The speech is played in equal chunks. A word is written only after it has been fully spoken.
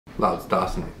Loud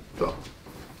das nicht. So.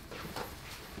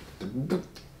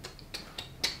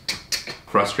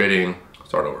 Frustrating.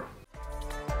 Start over.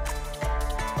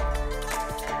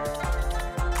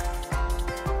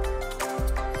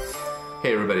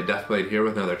 Hey everybody, Deathblade here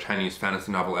with another Chinese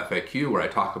fantasy novel FAQ where I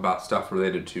talk about stuff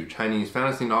related to Chinese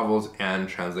fantasy novels and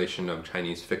translation of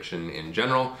Chinese fiction in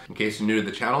general. In case you're new to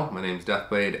the channel, my name is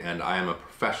Deathblade and I am a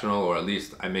professional, or at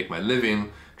least I make my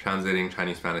living translating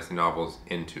Chinese fantasy novels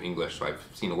into English. So I've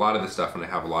seen a lot of this stuff and I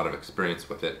have a lot of experience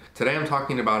with it. Today I'm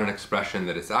talking about an expression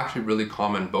that is actually really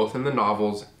common both in the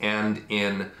novels and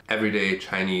in everyday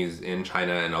Chinese in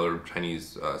China and other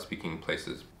Chinese speaking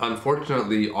places.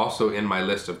 Unfortunately, also in my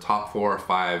list of top 4 or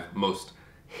 5 most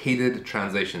hated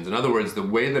translations. In other words, the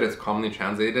way that it's commonly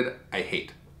translated, I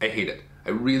hate. I hate it.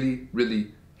 I really,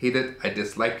 really hate it. I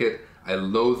dislike it. I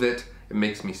loathe it. It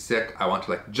makes me sick. I want to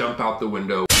like jump out the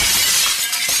window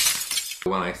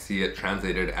when I see it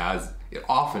translated as it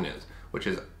often is, which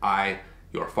is I,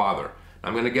 your father.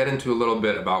 I'm going to get into a little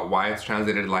bit about why it's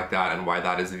translated like that and why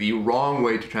that is the wrong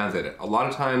way to translate it. A lot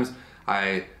of times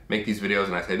I make these videos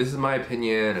and I say, this is my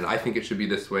opinion and I think it should be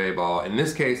this way, blah. In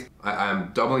this case,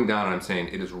 I'm doubling down and I'm saying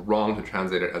it is wrong to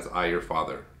translate it as I, your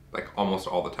father, like almost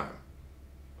all the time.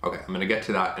 Okay, I'm gonna get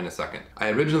to that in a second. I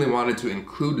originally wanted to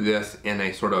include this in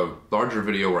a sort of larger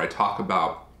video where I talk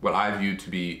about what I view to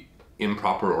be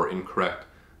improper or incorrect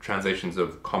translations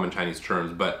of common Chinese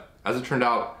terms, but as it turned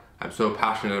out, I'm so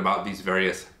passionate about these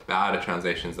various bad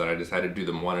translations that I decided to do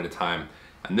them one at a time.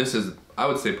 And this is, I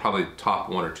would say, probably top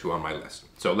 1 or 2 on my list.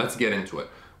 So let's get into it.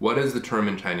 What is the term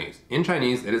in Chinese? In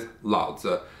Chinese, it is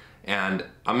Laozi. And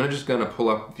I'm just gonna pull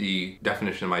up the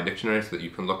definition in my dictionary so that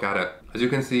you can look at it. As you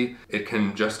can see, it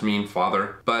can just mean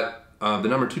father, but the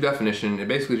number 2 definition, it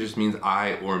basically just means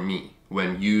I or me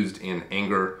when used in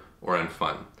anger or in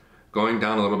fun. Going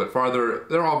down a little bit farther,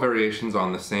 they're all variations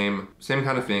on the same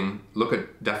kind of thing. Look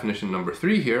at definition number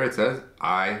 3 here. It says,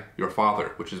 I, your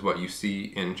father, which is what you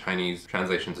see in Chinese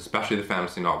translations, especially the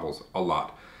fantasy novels, a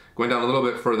lot. Going down a little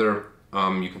bit further,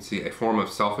 you can see a form of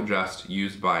self-addressed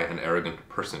used by an arrogant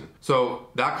person. So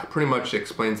that pretty much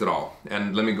explains it all.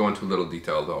 And let me go into a little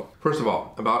detail though. First of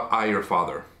all, about I, your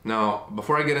father. Now,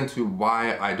 before I get into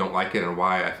why I don't like it and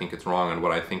why I think it's wrong and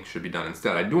what I think should be done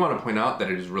instead, I do want to point out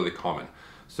that it is really common.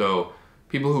 So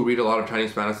people who read a lot of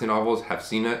Chinese fantasy novels have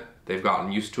seen it, they've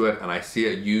gotten used to it, and I see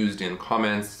it used in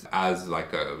comments as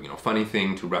like a funny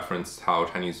thing to reference how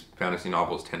Chinese fantasy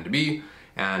novels tend to be,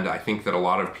 and I think that a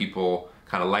lot of people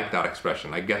kind of like that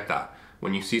expression. I get that.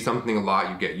 When you see something a lot,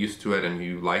 you get used to it and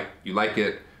you like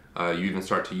it, you even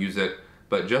start to use it,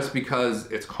 but just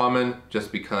because it's common, just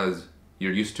because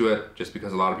you're used to it, just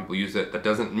because a lot of people use it, that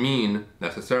doesn't mean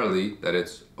necessarily that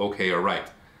it's okay or right.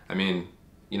 I mean,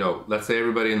 let's say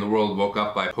everybody in the world woke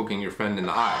up by poking your friend in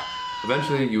the eye.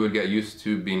 Eventually you would get used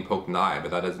to being poked in the eye, but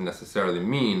that doesn't necessarily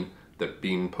mean that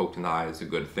being poked in the eye is a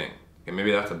good thing. Okay,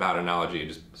 maybe that's a bad analogy, it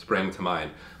just sprang to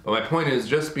mind. But my point is,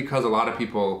 just because a lot of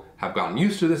people have gotten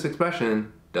used to this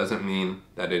expression doesn't mean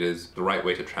that it is the right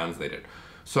way to translate it.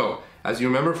 So, as you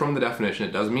remember from the definition,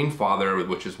 it does mean father,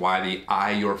 which is why the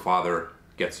I, your father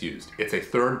gets used. It's a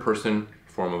third person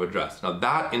form of address. Now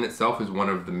that in itself is one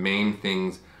of the main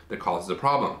things that causes a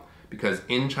problem, because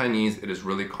in Chinese it is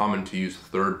really common to use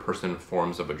third person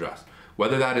forms of address.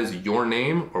 Whether that is your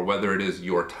name or whether it is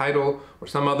your title or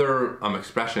some other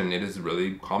expression, it is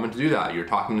really common to do that. You're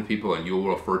talking to people and you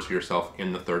will refer to yourself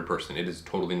in the third person. It is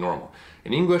totally normal.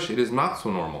 In English, it is not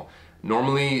so normal.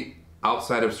 Normally,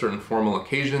 outside of certain formal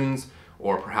occasions,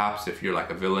 or perhaps if you're like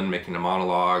a villain making a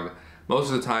monologue, most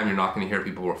of the time you're not going to hear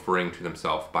people referring to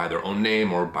themselves by their own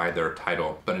name or by their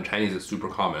title, but in Chinese it's super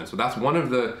common. So that's one of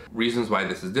the reasons why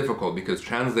this is difficult, because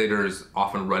translators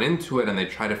often run into it and they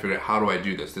try to figure out, how do I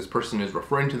do this? This person is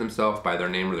referring to themselves by their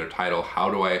name or their title, how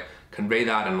do I convey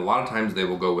that? And a lot of times they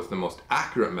will go with the most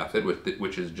accurate method,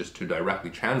 which is just to directly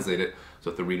translate it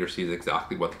so that the reader sees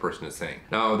exactly what the person is saying.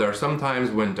 Now, there are some times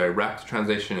when direct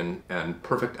translation and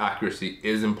perfect accuracy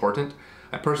is important.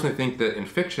 I personally think that in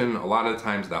fiction, a lot of the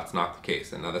times that's not the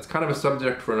case. And that's kind of a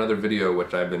subject for another video,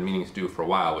 which I've been meaning to do for a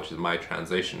while, which is my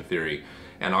translation theory.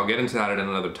 And I'll get into that at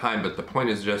another time, but the point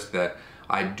is just that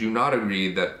I do not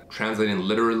agree that translating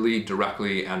literally,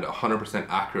 directly, and 100%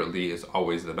 accurately is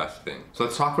always the best thing. So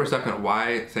let's talk for a second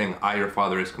why saying I, your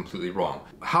father is completely wrong.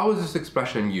 How is this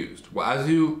expression used? Well, as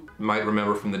you might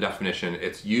remember from the definition,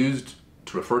 it's used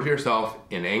to refer to yourself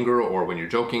in anger or when you're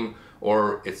joking,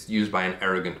 or it's used by an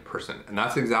arrogant person. And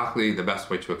that's exactly the best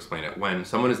way to explain it. When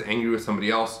someone is angry with somebody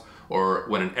else, or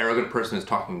when an arrogant person is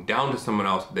talking down to someone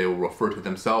else, they will refer to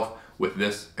themselves with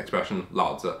this expression,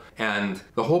 Laozi. And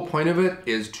the whole point of it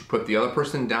is to put the other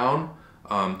person down,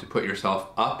 to put yourself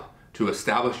up, to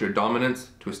establish your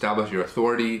dominance, to establish your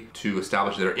authority, to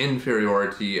establish their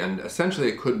inferiority, and essentially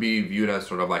it could be viewed as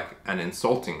sort of like an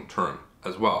insulting term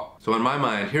as well. So in my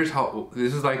mind, here's how,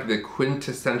 this is like the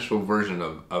quintessential version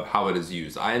of how it is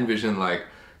used. I envision like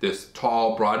this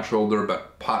tall, broad-shouldered,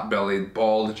 but pot-bellied,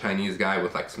 bald Chinese guy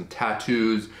with like some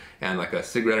tattoos and like a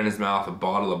cigarette in his mouth, a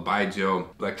bottle of baijiu,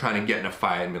 like trying to get in a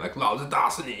fight and be like, "Lao Zi da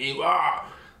si ni, ah!"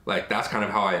 Like that's kind of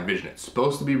how I envision it. It's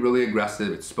supposed to be really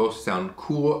aggressive, it's supposed to sound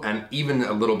cool and even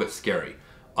a little bit scary.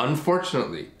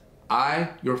 Unfortunately, I,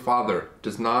 your father,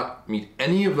 does not meet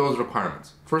any of those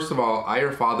requirements. First of all, I,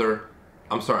 your father,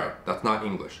 I'm sorry, that's not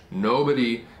English.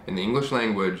 Nobody in the English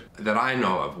language that I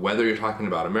know of, whether you're talking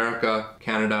about America,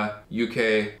 Canada,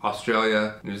 UK,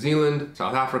 Australia, New Zealand,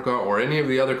 South Africa, or any of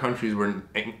the other countries where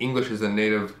English is a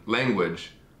native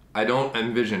language, I don't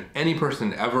envision any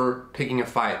person ever picking a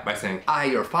fight by saying, "I,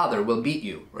 your father, will beat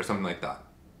you," or something like that.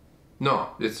 No,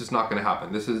 it's just not gonna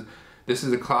happen. This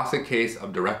is a classic case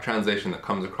of direct translation that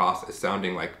comes across as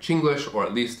sounding like Chinglish, or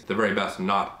at least the very best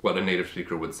not what a native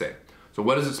speaker would say. So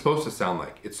what is it supposed to sound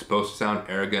like? It's supposed to sound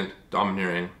arrogant,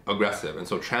 domineering, aggressive. And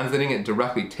so translating it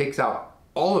directly takes out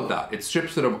all of that. It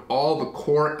strips it of all the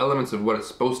core elements of what it's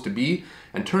supposed to be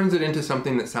and turns it into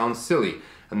something that sounds silly.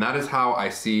 And that is how I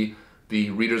see the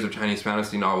readers of Chinese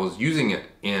fantasy novels using it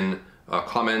in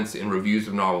comments, in reviews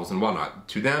of novels and whatnot.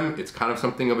 To them, it's kind of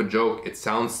something of a joke. It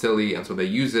sounds silly, and so they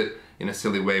use it in a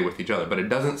silly way with each other. But it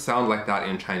doesn't sound like that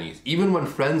in Chinese. Even when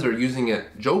friends are using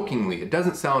it jokingly, it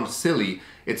doesn't sound silly.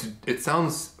 It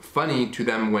sounds funny to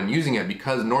them when using it,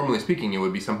 because normally speaking, it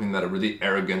would be something that a really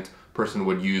arrogant person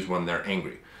would use when they're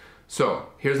angry. So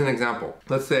here's an example.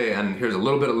 Let's say, and here's a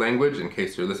little bit of language in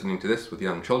case you're listening to this with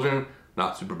young children,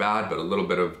 not super bad, but a little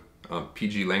bit of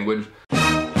PG language.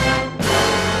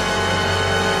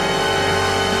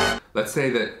 Let's say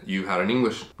that you had an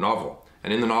English novel,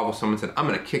 and in the novel someone said, "I'm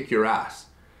gonna kick your ass."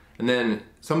 And then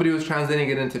somebody was translating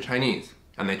it into Chinese,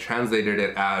 and they translated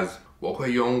it as, 我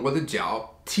会用我的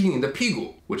脚踢你的屁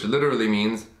股, which literally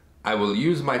means, "I will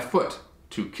use my foot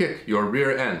to kick your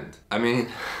rear end." I mean,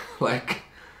 like,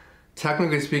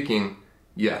 technically speaking,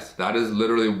 yes, that is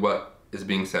literally what is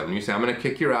being said. When you say, "I'm gonna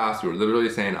kick your ass," you're literally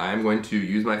saying, "I am going to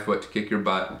use my foot to kick your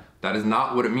butt." That is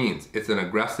not what it means. It's an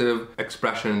aggressive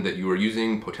expression that you are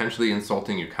using, potentially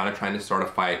insulting. You're kind of trying to start a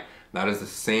fight. That is the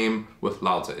same with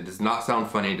Lao Tzu. It does not sound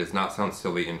funny, it does not sound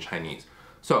silly in Chinese.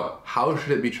 So how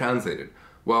should it be translated?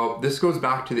 Well, this goes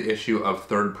back to the issue of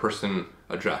third person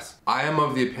address. I am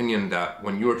of the opinion that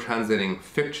when you are translating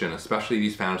fiction, especially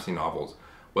these fantasy novels,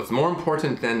 what's more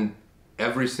important than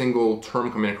every single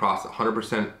term coming across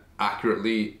 100%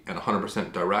 accurately and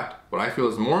 100% direct, what I feel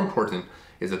is more important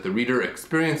is that the reader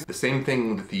experience the same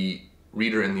thing that the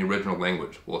reader in the original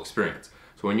language will experience.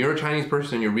 So when you're a Chinese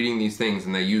person and you're reading these things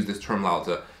and they use this term Lao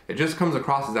Tzu, it just comes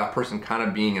across as that person kind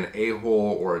of being an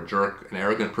a-hole or a jerk, an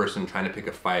arrogant person trying to pick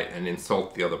a fight and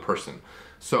insult the other person.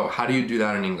 So how do you do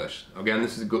that in English? Again,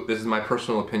 this is my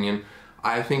personal opinion.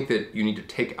 I think that you need to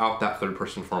take out that third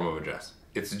person form of address.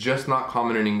 It's just not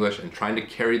common in English, and trying to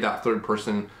carry that third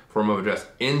person form of address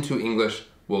into English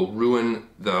will ruin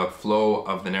the flow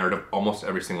of the narrative almost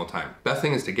every single time. Best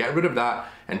thing is to get rid of that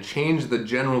and change the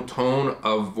general tone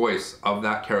of voice of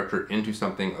that character into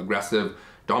something aggressive,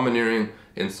 domineering,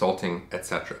 insulting,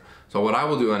 etc. So what I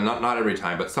will do, and not every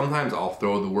time, but sometimes I'll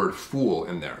throw the word fool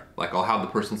in there. Like I'll have the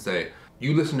person say,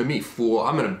 "You listen to me, fool,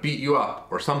 I'm gonna beat you up,"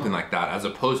 or something like that, as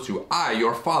opposed to, "I,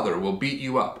 your father, will beat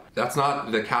you up." That's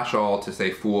not the catch-all to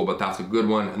say fool, but that's a good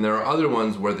one. And there are other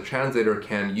ones where the translator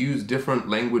can use different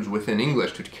language within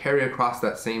English to carry across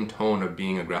that same tone of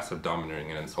being aggressive, domineering,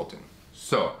 and insulting.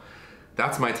 So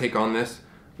that's my take on this.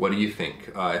 What do you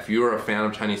think? If you are a fan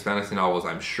of Chinese fantasy novels,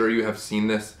 I'm sure you have seen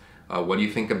this. What do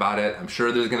you think about it? I'm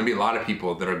sure there's gonna be a lot of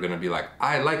people that are gonna be like,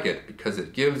 "I like it because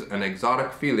it gives an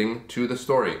exotic feeling to the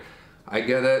story." I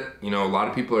get it, you know, a lot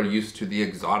of people are used to the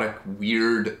exotic,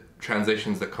 weird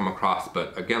translations that come across,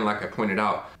 but again, like I pointed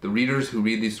out, the readers who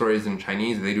read these stories in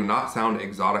Chinese, they do not sound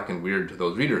exotic and weird to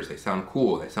those readers. They sound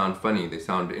cool, they sound funny, they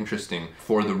sound interesting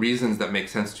for the reasons that make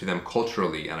sense to them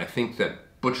culturally. And I think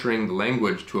that butchering the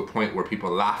language to a point where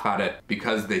people laugh at it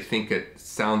because they think it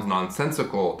sounds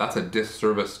nonsensical, that's a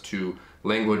disservice to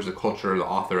language, the culture, the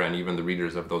author, and even the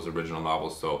readers of those original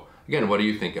novels. So again, what do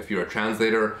you think? If you're a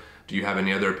translator, do you have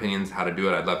any other opinions how to do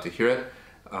it? I'd love to hear it.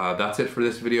 That's it for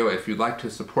this video. If you'd like to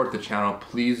support the channel,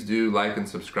 please do like and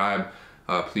subscribe.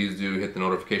 Please do hit the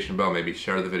notification bell, maybe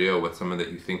share the video with someone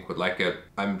that you think would like it.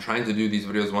 I'm trying to do these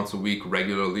videos once a week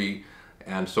regularly,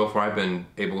 and so far I've been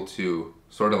able to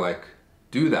sort of like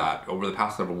do that over the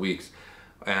past several weeks.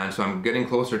 And so I'm getting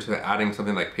closer to adding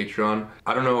something like Patreon.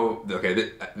 I don't know,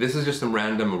 okay, this is just some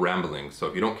random rambling. So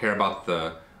if you don't care about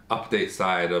the update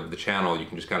side of the channel, you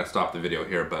can just kind of stop the video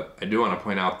here. But I do want to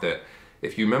point out that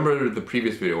if you remember the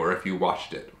previous video, or if you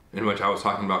watched it, in which I was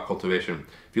talking about cultivation,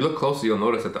 if you look closely, you'll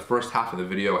notice that the first half of the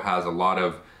video has a lot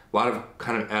of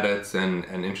kind of edits and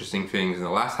interesting things, and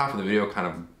the last half of the video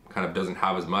kind of doesn't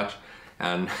have as much.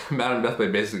 And Madam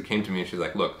Deathblade basically came to me and she's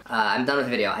like, look, I'm done with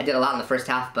the video. I did a lot in the first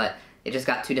half, but it just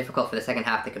got too difficult for the second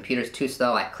half. The computer's too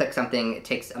slow. I click something, it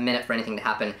takes a minute for anything to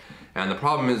happen. And the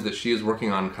problem is that she is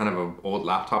working on kind of an old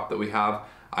laptop that we have.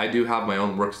 I do have my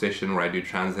own workstation where I do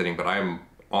translating, but I'm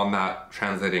on that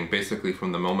translating basically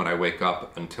from the moment I wake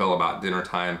up until about dinner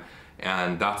time.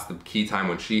 And that's the key time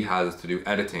when she has to do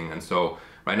editing. And so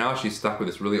right now she's stuck with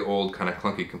this really old kind of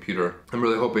clunky computer. I'm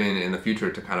really hoping in the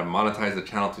future to kind of monetize the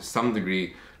channel to some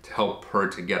degree to help her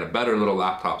to get a better little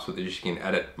laptop so that she can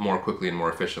edit more quickly and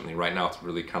more efficiently. Right now it's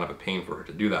really kind of a pain for her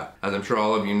to do that. As I'm sure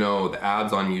all of you know, the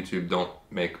ads on YouTube don't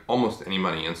make almost any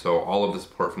money, and so all of the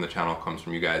support from the channel comes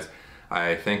from you guys.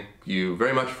 I thank you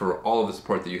very much for all of the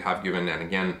support that you have given, and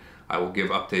again, I will give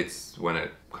updates when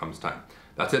it comes time.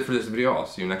 That's it for this video. I'll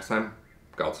see you next time.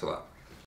 God Salat.